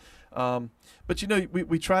of them. But,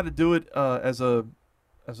 we try to do it as a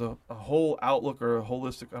whole outlook or a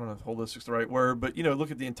holistic, I don't know if holistic's the right word, but,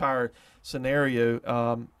 look at the entire scenario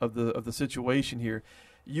of the situation here.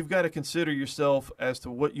 You've got to consider yourself as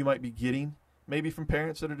to what you might be getting, maybe from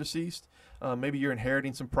parents that are deceased. Maybe you're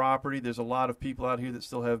inheriting some property. There's a lot of people out here that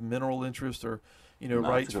still have mineral interest or,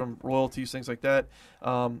 rights from royalties, things like that.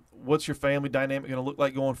 What's your family dynamic going to look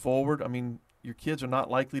like going forward? I mean, your kids are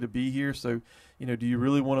not likely to be here, so, do you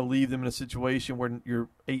really want to leave them in a situation where your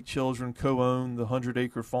 8 children co-own the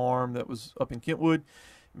 100-acre farm that was up in Kentwood?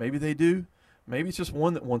 Maybe they do. Maybe it's just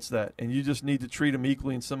one that wants that, and you just need to treat them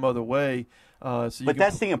equally in some other way. But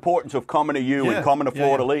that's the importance of coming to you and coming to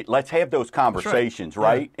Fleur de Lis. Let's have those conversations,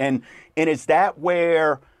 right? Yeah. And is that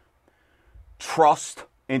where trust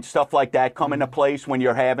and stuff like that come into place when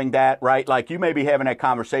you're having that, right? Like you may be having that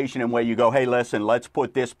conversation and where you go, hey, listen, let's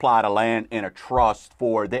put this plot of land in a trust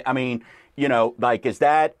for – I mean, is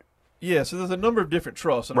that – Yeah, so there's a number of different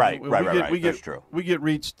trusts. Right. That's true. We get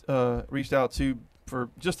reached out to for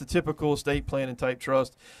just a typical estate planning type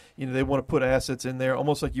trust. They want to put assets in there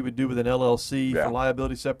almost like you would do with an LLC for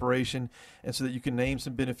liability separation, and so that you can name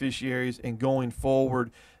some beneficiaries, and going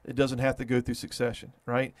forward it doesn't have to go through succession,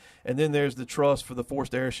 right? And then there's the trust for the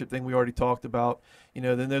forced heirship thing we already talked about.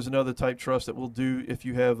 Then there's another type trust that we'll do if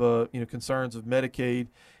you have concerns of Medicaid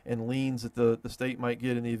and liens that the state might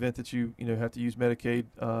get in the event that you have to use Medicaid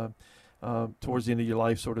towards the end of your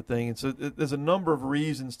life, sort of thing. And so there's a number of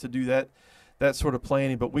reasons to do that sort of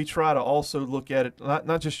planning, but we try to also look at it,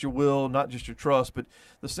 not just your will, not just your trust, but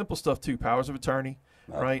the simple stuff too, powers of attorney,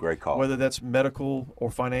 right? Great call. Whether that's medical or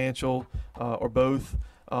financial or both.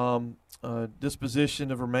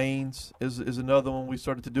 Disposition of remains is another one we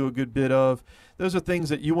started to do a good bit of. Those are things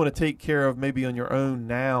that you want to take care of maybe on your own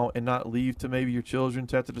now and not leave to maybe your children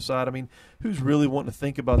to have to decide. I mean, who's really wanting to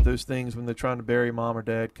think about those things when they're trying to bury mom or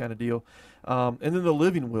dad kind of deal. And then the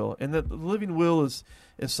living will. And the living will is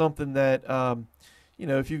something that,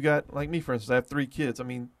 if you've got, like me, for instance, I have 3 kids. I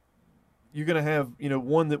mean, you're going to have,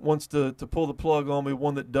 one that wants to pull the plug on me,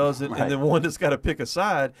 one that doesn't, and then one that's got to pick a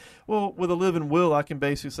side. Well, with a living will, I can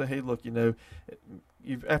basically say, hey, look,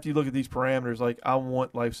 after you look at these parameters, like I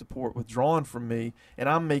want life support withdrawn from me, and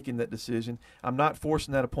I'm making that decision. I'm not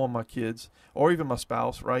forcing that upon my kids or even my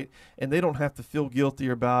spouse, right? And they don't have to feel guilty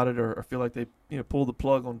about it or feel like they pulled the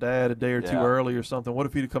plug on dad a day or two early or something. What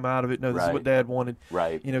if he'd have come out of it? No, this is what dad wanted,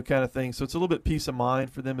 right? Kind of thing. So it's a little bit peace of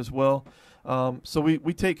mind for them as well. So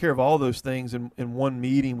we take care of all those things in one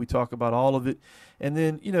meeting. We talk about all of it. And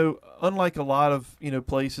then, unlike a lot of,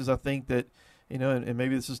 places, I think that, you know, and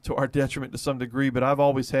maybe this is to our detriment to some degree, but I've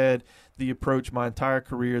always had the approach my entire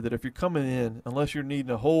career that if you're coming in, unless you're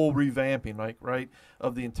needing a whole revamping, like, right,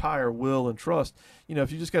 of the entire will and trust, you know,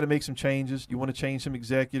 if you just got to make some changes, you want to change some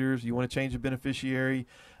executors, you want to change a beneficiary,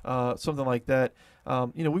 something like that,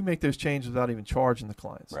 you know, we make those changes without even charging the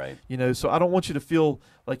clients. Right. You know, so I don't want you to feel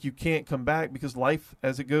like you can't come back, because life,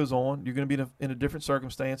 as it goes on, you're going to be in a different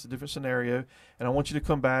circumstance, a different scenario, and I want you to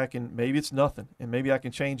come back, and maybe it's nothing, and maybe I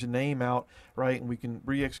can change the name out, right, and we can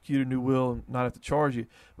re-execute a new will and not have to charge you.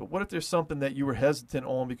 But what if there's something that you were hesitant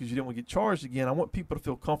on because you didn't want to get charged again? I want people to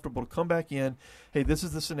feel comfortable to come back in, hey, this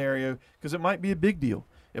is the scenario, because it might be a big deal.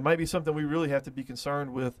 It might be something we really have to be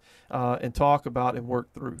concerned with and talk about and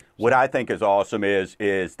work through. What I think is awesome is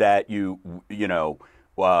that you know,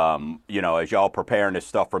 as y'all preparing this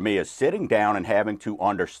stuff for me, is sitting down and having to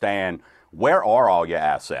understand where are all your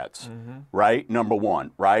assets, right? Number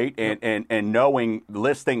one, right? And knowing,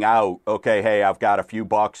 listing out, okay, hey, I've got a few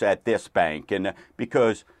bucks at this bank, and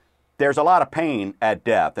because there's a lot of pain at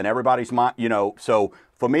death, and everybody's mind, you know, so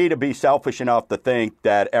for me to be selfish enough to think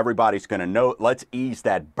that everybody's going to know, let's ease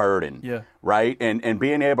that burden, right? And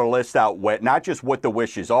being able to list out not just what the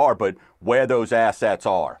wishes are, but where those assets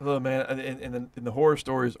are. Look, man, and the horror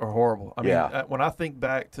stories are horrible. I mean, when I think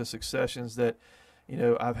back to successions that, you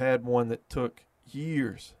know, I've had one that took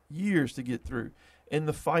years to get through, and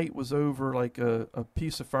the fight was over like a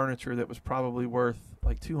piece of furniture that was probably worth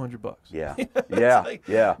like $200. Yeah,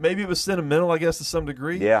 Maybe it was sentimental, I guess, to some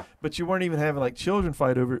degree. Yeah. But you weren't even having like children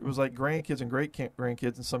fight over it. It was like grandkids and great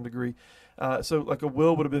grandkids in some degree. So like a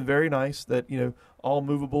will would have been very nice that, you know, all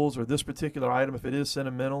movables or this particular item, if it is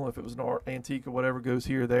sentimental, if it was an antique or whatever, goes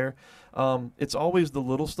here or there. It's always the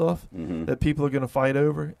little stuff that people are going to fight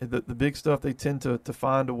over. The big stuff, they tend to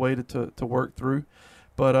find a way to work through.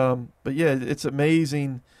 But yeah, it's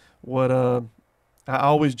amazing what I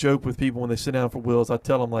always joke with people when they sit down for wills. I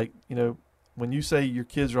tell them, like, you know, when you say your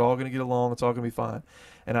kids are all going to get along, it's all going to be fine.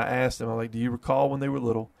 And I ask them, I'm like, do you recall when they were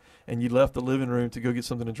little and you left the living room to go get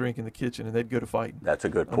something to drink in the kitchen and they'd go to fighting? That's a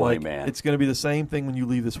good point, man. It's going to be the same thing when you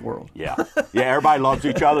leave this world. Yeah. Yeah, everybody loves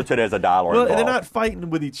each other till there's a dollar well, involved. They're not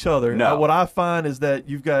fighting with each other. No. What I find is that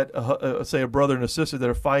you've got, say, a brother and a sister that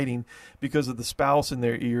are fighting because of the spouse in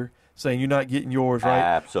their ear, saying you're not getting yours, right?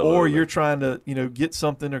 Absolutely. Or you're trying to, you know, get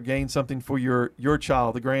something or gain something for your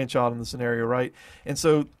child, the grandchild in the scenario, right? And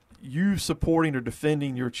so you supporting or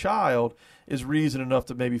defending your child is reason enough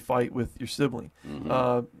to maybe fight with your sibling.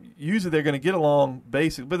 Usually they're going to get along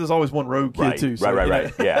basic, but there's always one rogue kid too. So,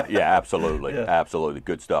 right. Yeah, absolutely. Absolutely.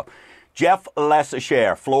 Good stuff. Jeff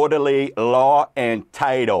LeSaicherre, Fleur de Lis Law and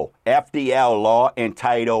Title, FDL Law and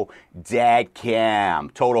Title, Dad Cam,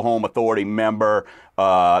 Total Home Authority member,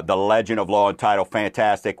 the legend of Law and Title,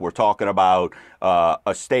 fantastic. We're talking about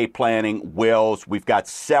estate planning, wills. We've got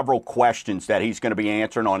several questions that he's going to be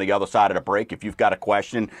answering on the other side of the break. If you've got a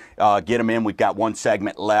question, get them in. We've got one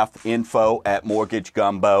segment left, info@Mortgage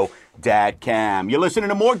Gumbo, Dad Cam. You're listening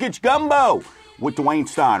to Mortgage Gumbo with Dwayne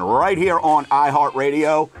Stein right here on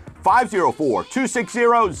iHeartRadio.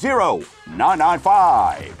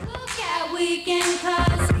 504-260-0995. Look at weekend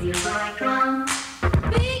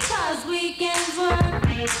because weekends work.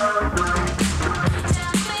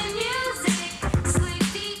 Music, sleep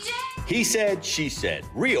DJ. He said, she said.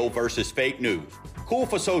 Real versus fake news. Cool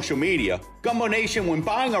for social media. Gumbo Nation, when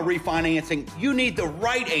buying or refinancing, you need the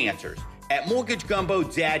right answers. At Mortgage Gumbo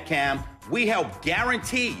Dadcam, we help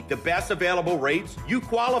guarantee the best available rates you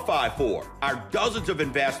qualify for. Our dozens of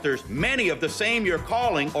investors, many of the same you're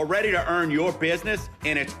calling, are ready to earn your business,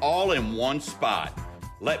 and it's all in one spot.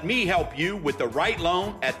 Let me help you with the right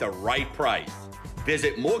loan at the right price.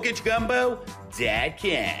 Visit Mortgage Gumbo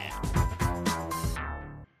Dadcam.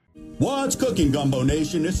 What's cooking, Gumbo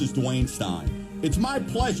Nation? This is Dwayne Stein. It's my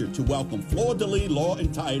pleasure to welcome Fleur de Lis Law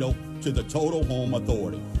and Title to the Total Home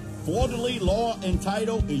Authority. Fleur de Lis Law and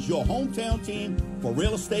Title is your hometown team for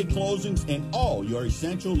real estate closings and all your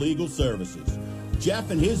essential legal services.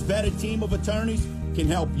 Jeff and his vetted team of attorneys can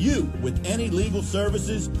help you with any legal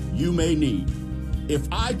services you may need. If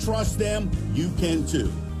I trust them, you can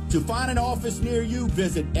too. To find an office near you,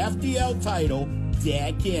 visit FDL Title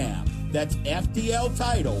Dadcam. That's FDL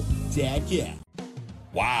Title Dadcam.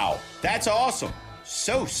 Wow, that's awesome.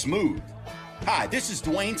 So smooth. Hi, this is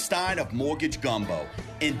Dwayne Stein of Mortgage Gumbo.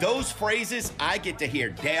 And those phrases I get to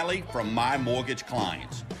hear daily from my mortgage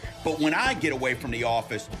clients. But when I get away from the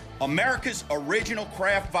office, America's original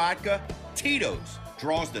craft vodka, Tito's,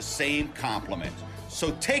 draws the same compliment.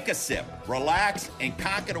 So take a sip, relax, and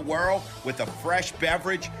conquer the world with a fresh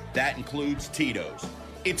beverage that includes Tito's.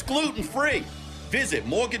 It's gluten-free. Visit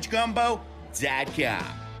MortgageGumbo.com.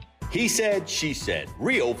 He said, she said,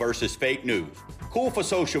 real versus fake news. Cool for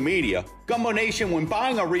social media. Gumbo Nation, when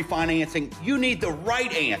buying or refinancing, you need the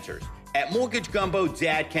right answers. At Mortgage Gumbo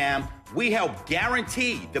Dadcam, we help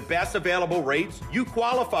guarantee the best available rates you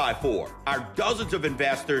qualify for. Our dozens of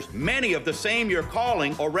investors, many of the same you're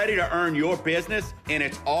calling, are ready to earn your business, and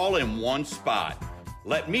it's all in one spot.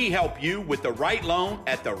 Let me help you with the right loan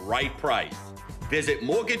at the right price. Visit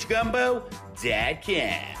Mortgage Gumbo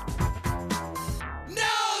Dadcam.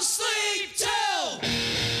 No sleep till.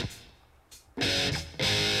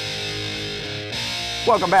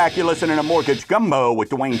 Welcome back. You're listening to Mortgage Gumbo with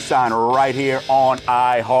Dwayne Stein right here on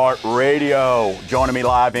iHeartRadio. Joining me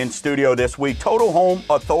live in studio this week, Total Home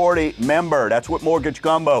Authority member. That's what Mortgage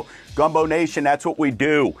Gumbo. Gumbo Nation, that's what we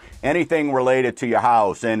do. Anything related to your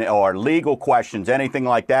house or legal questions, anything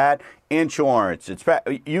like that, insurance,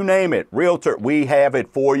 you name it, realtor, we have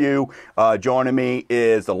it for you. Joining me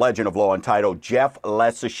is the legend of law and title, Jeff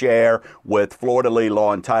LeSaicherre with Fleur de Lis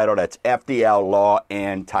Law and Title. That's FDL Law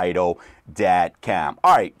and Title.com.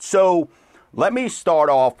 All right, so let me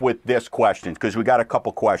start off with this question because we got a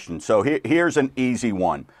couple questions. So here's an easy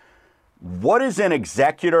one. What is an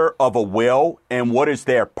executor of a will and what is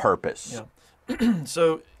their purpose? Yeah.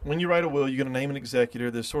 So when you write a will, you're going to name an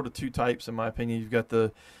executor. There's sort of two types, in my opinion. You've got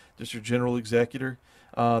just your general executor.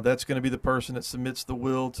 That's going to be the person that submits the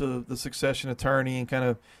will to the succession attorney and kind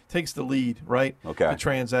of takes the lead, right? Okay. To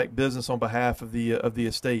transact business on behalf of the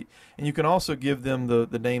estate. And you can also give them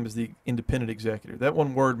the name as the independent executor. That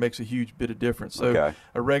one word makes a huge bit of difference. So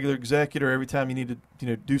a regular executor, every time you need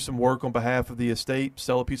to do some work on behalf of the estate,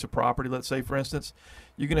 sell a piece of property, let's say, for instance,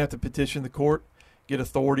 you're going to have to petition the court, get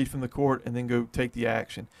authority from the court, and then go take the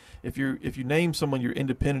action. If you name someone your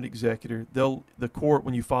independent executor, the court,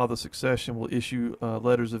 when you file the succession, will issue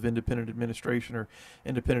letters of independent administration or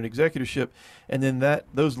independent executorship, and then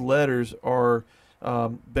those letters are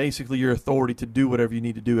basically your authority to do whatever you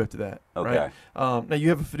need to do after that. Okay. Right? Now you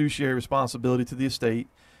have a fiduciary responsibility to the estate,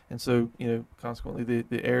 and so consequently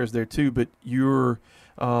the heir is there too. But you're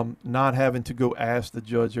not having to go ask the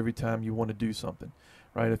judge every time you want to do something.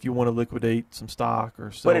 Right, if you want to liquidate some stock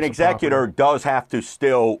or sell. But an executor does have to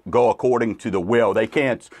still go according to the will. They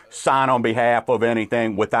can't sign on behalf of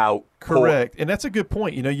anything without. Correct, and that's a good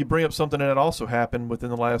point. You bring up something that also happened within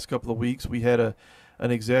the last couple of weeks. We had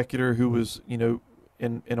an executor who was, in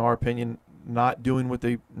our opinion, not doing what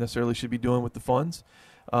they necessarily should be doing with the funds.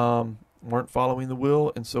 Weren't following the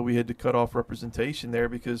will, and so we had to cut off representation there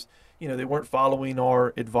because they weren't following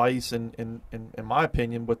our advice and in my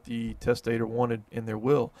opinion what the testator wanted in their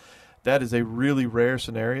will. That is a really rare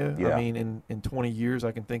scenario. Yeah. I mean, in 20 years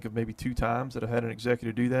I can think of maybe 2 times that I've had an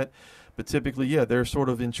executor do that, but typically they're sort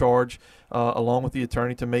of in charge along with the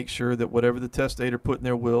attorney to make sure that whatever the testator put in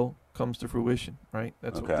their will comes to fruition. Right,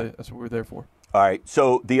 that's what we're there for. All right,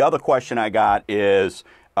 so the other question I got is,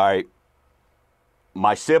 all right,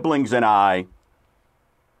 my siblings and I,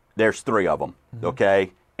 there's 3 of them,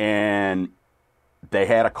 okay? And they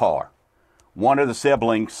had a car. One of the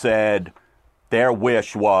siblings said their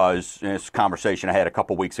wish was, and it's a conversation I had a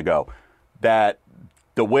couple weeks ago, that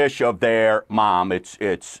the wish of their mom, it's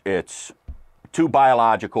 2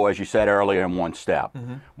 biological, as you said earlier, in 1 step.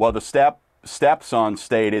 Well, the stepson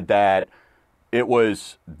stated that it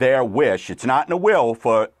was their wish. It's not in the will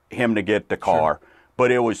for him to get the car, but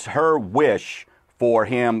it was her wish for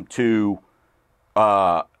him to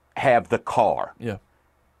have the car. Yeah.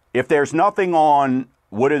 If there's nothing on,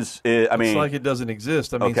 what is it? It's like it doesn't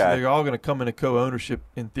exist. I mean, so they're all going to come into co-ownership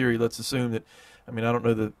in theory. Let's assume that. I mean, I don't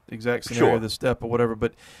know the exact scenario of the step or whatever,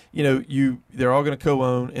 but they're all going to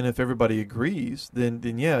co-own, and if everybody agrees, then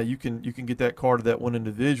you can get that car to that one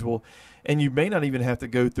individual, and you may not even have to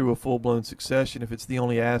go through a full-blown succession if it's the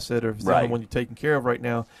only asset or if it's the only one you're taking care of right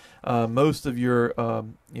now. Most of your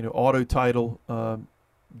auto title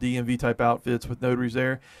DMV type outfits with notaries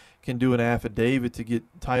there can do an affidavit to get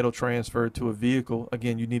title transferred to a vehicle.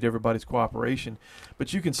 Again, you need everybody's cooperation,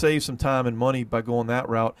 but you can save some time and money by going that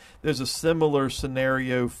route. There's a similar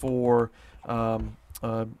scenario for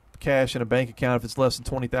cash in a bank account. If it's less than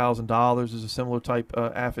 $20,000, there's a similar type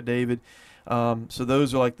affidavit. So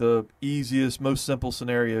those are like the easiest, most simple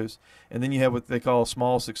scenarios. And then you have what they call a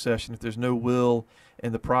small succession. If there's no will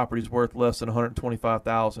and the property is worth less than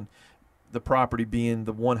 $125,000, the property being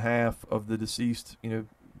the 1/2 of the deceased,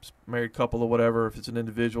 married couple or whatever, if it's an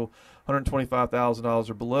individual, $125,000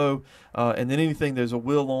 or below, and then anything there's a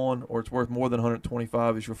will on or it's worth more than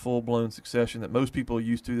 $125,000 is your full-blown succession that most people are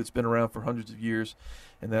used to, that's been around for hundreds of years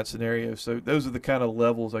in that scenario. So those are the kind of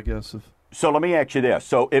levels, I guess. So let me ask you this.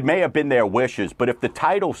 So it may have been their wishes, but if the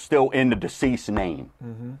title's still in the deceased name,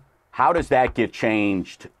 how does that get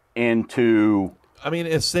changed into I mean,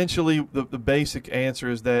 essentially, the basic answer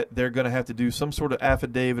is that they're going to have to do some sort of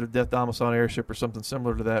affidavit of death, domicile, and heirship or something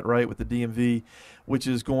similar to that, right, with the DMV, which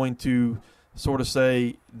is going to sort of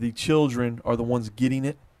say the children are the ones getting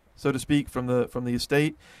it, so to speak, from the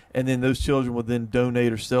estate, and then those children will then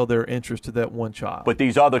donate or sell their interest to that one child. But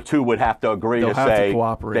these other two would have to agree They'll to have say to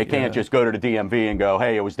cooperate, they can't just go to the DMV and go,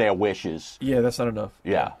 hey, it was their wishes. Yeah, that's not enough.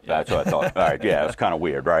 Yeah, that's what I thought. All right, yeah, it's kind of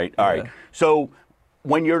weird, right? All right. So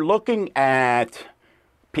when you're looking at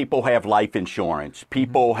people have life insurance,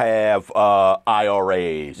 people have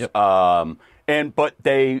IRAs, Yep. but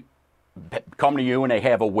they come to you and they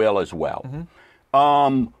have a will as well.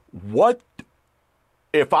 What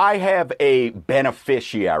if I have a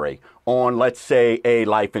beneficiary on, let's say, a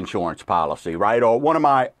life insurance policy, right, or one of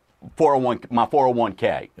my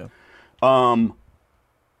 401k,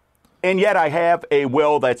 and yet I have a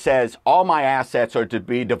will that says all my assets are to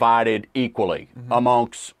be divided equally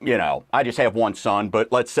amongst, I just have one son,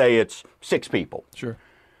 but let's say it's 6 people. Sure.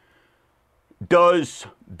 Does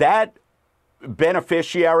that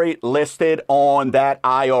beneficiary listed on that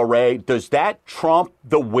IRA, does that trump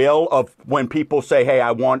the will of when people say, hey,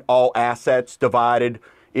 I want all assets divided?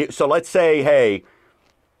 So let's say, hey,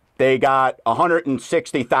 they got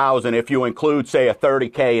 $160,000 if you include, say, a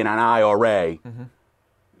 $30K in an IRA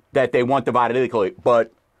that they want divided equally.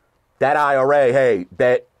 But that IRA, hey,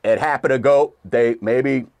 that it happened to go,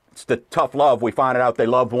 maybe it's the tough love. We find out they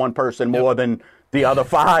loved one person more than the other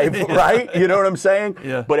 5, right? You know what I'm saying?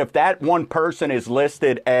 Yeah. But if that one person is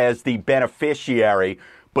listed as the beneficiary,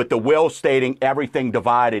 but the will stating everything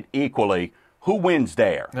divided equally, who wins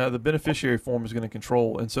there? Now, the beneficiary form is going to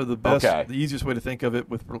control. And so the easiest way to think of it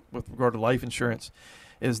with regard to life insurance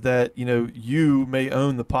is that, you may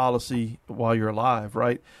own the policy while you're alive,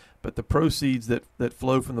 right? But the proceeds that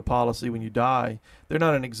flow from the policy when you die, they're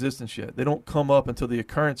not in existence yet. They don't come up until the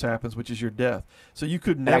occurrence happens, which is your death. So you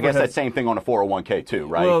could never. And I guess that same thing on a 401k too,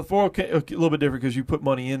 right? Well, 401k a little bit different because you put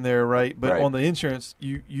money in there, right? But on the insurance,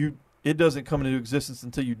 it doesn't come into existence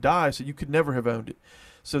until you die, so you could never have owned it.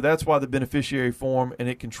 So that's why the beneficiary form and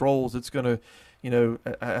it controls. It's going to,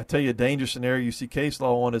 I tell you, a dangerous scenario you see case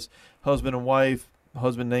law on is husband and wife.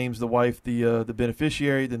 Husband names the wife the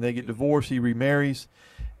beneficiary, then they get divorced. He remarries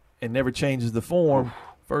and never changes the form.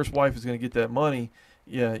 First wife is going to get that money.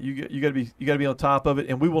 Yeah, you got to be on top of it.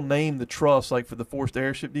 And we will name the trust, like for the forced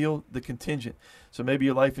heirship deal, the contingent. So maybe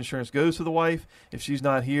your life insurance goes to the wife. If she's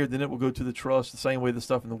not here, then it will go to the trust the same way the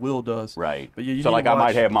stuff in the will does. Right. But yeah, so like I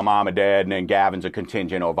might have my mom and dad, and then Gavin's a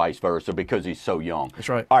contingent, or vice versa, because he's so young. That's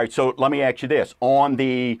right. All right. So let me ask you this: on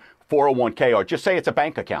the 401k, or just say it's a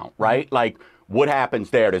bank account, right? Like, what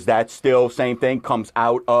happens there? Does that still same thing comes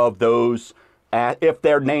out of those? If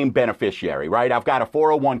they're named beneficiary, right? I've got a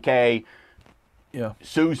 401k. Yeah.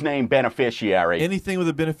 Sue's named beneficiary. Anything with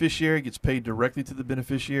a beneficiary gets paid directly to the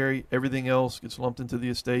beneficiary. Everything else gets lumped into the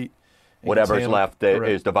estate. Whatever's left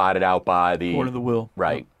is divided out by the according to the will.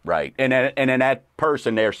 Right, right. And then that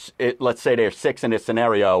person, let's say there's 6 in this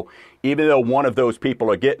scenario. Even though one of those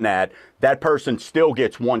people are getting that person still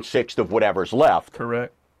gets 1/6 of whatever's left.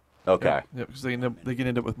 Correct. Okay. Yeah, because they can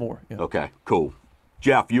end up with more. Yeah. Okay. Cool.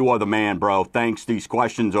 Jeff, you are the man, bro. Thanks. These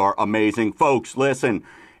questions are amazing, folks. Listen.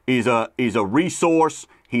 He's a resource.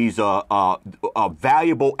 He's a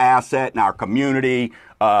valuable asset in our community.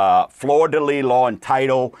 Fleur de Lis Law and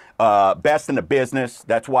Title, best in the business.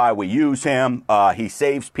 That's why we use him. He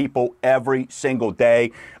saves people every single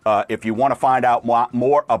day. If you want to find out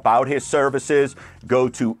more about his services, go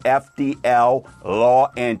to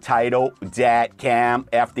FDLLawandtitle.com.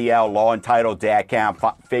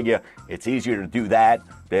 FDLLawandtitle.com. Figure it's easier to do that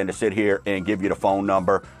than to sit here and give you the phone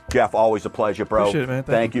number. Jeff, always a pleasure, bro. Appreciate it, man.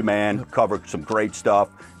 Thank you, man. Yep. Covered some great stuff.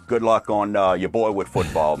 Good luck on your boy with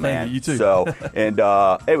football, man. You too. So, and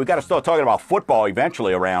hey, we got to start talking about football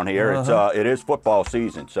eventually around here. It is football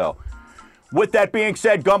season. So, with that being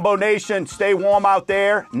said, Gumbo Nation, stay warm out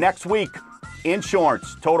there. Next week,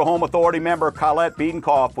 insurance. Total Home Authority member Colette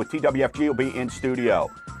Biedenkoff with TWFG will be in studio.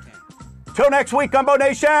 Till next week, Gumbo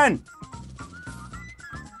Nation.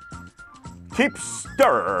 Keep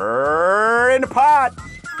stirring the pot.